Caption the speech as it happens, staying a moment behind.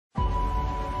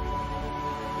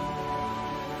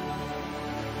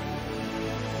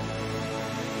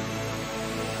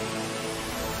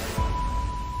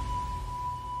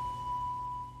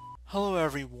Hello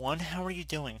everyone, how are you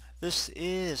doing? This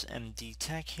is MD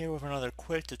Tech here with another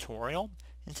quick tutorial.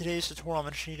 In today's tutorial I'm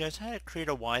going to show you guys how to create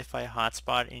a Wi-Fi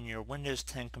hotspot in your Windows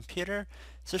 10 computer.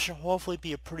 So this should hopefully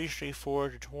be a pretty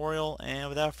straightforward tutorial, and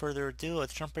without further ado,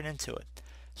 let's jump right into it.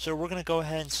 So we're going to go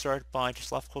ahead and start by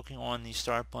just left clicking on the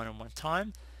start button one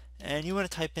time, and you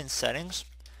want to type in settings.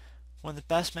 One of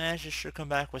the best manages should come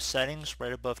back with settings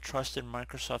right above trusted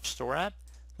Microsoft Store app.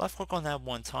 Left click on that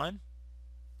one time.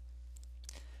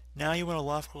 Now you want to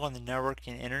left click on the network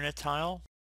and internet tile.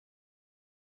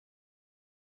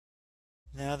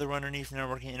 Now that we're underneath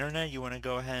network and internet, you want to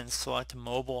go ahead and select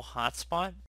mobile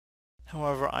hotspot.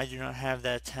 However, I do not have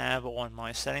that tab on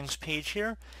my settings page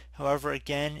here. However,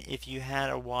 again, if you had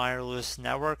a wireless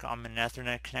network, I'm an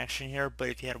Ethernet connection here, but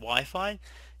if you had Wi-Fi,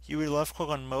 you would left click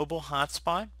on mobile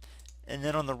hotspot, and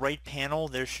then on the right panel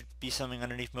there should be something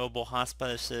underneath mobile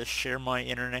hotspot that says share my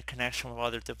internet connection with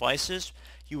other devices.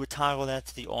 You would toggle that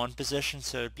to the on position,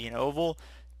 so it would be an oval.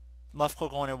 Left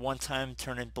click on it one time,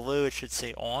 turn it blue, it should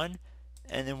say on.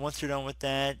 And then once you're done with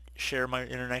that, share my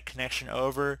internet connection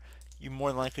over, you more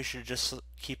than likely should just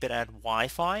keep it at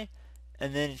Wi-Fi.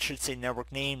 And then it should say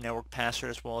network name, network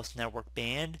password, as well as network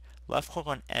band. Left click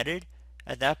on edit.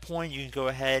 At that point you can go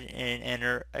ahead and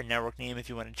enter a network name if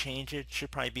you want to change it. It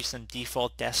should probably be some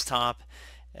default desktop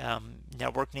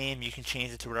network name. You can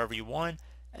change it to whatever you want.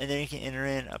 And then you can enter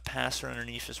in a password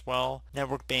underneath as well.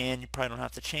 Network band you probably don't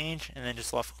have to change, and then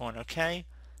just left click on OK.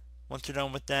 Once you're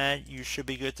done with that, you should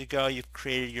be good to go. You've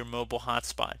created your mobile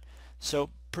hotspot. So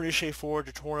pretty straightforward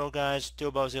tutorial, guys. Do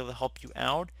hope I was able to help you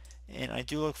out, and I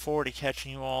do look forward to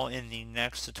catching you all in the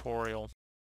next tutorial.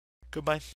 Goodbye.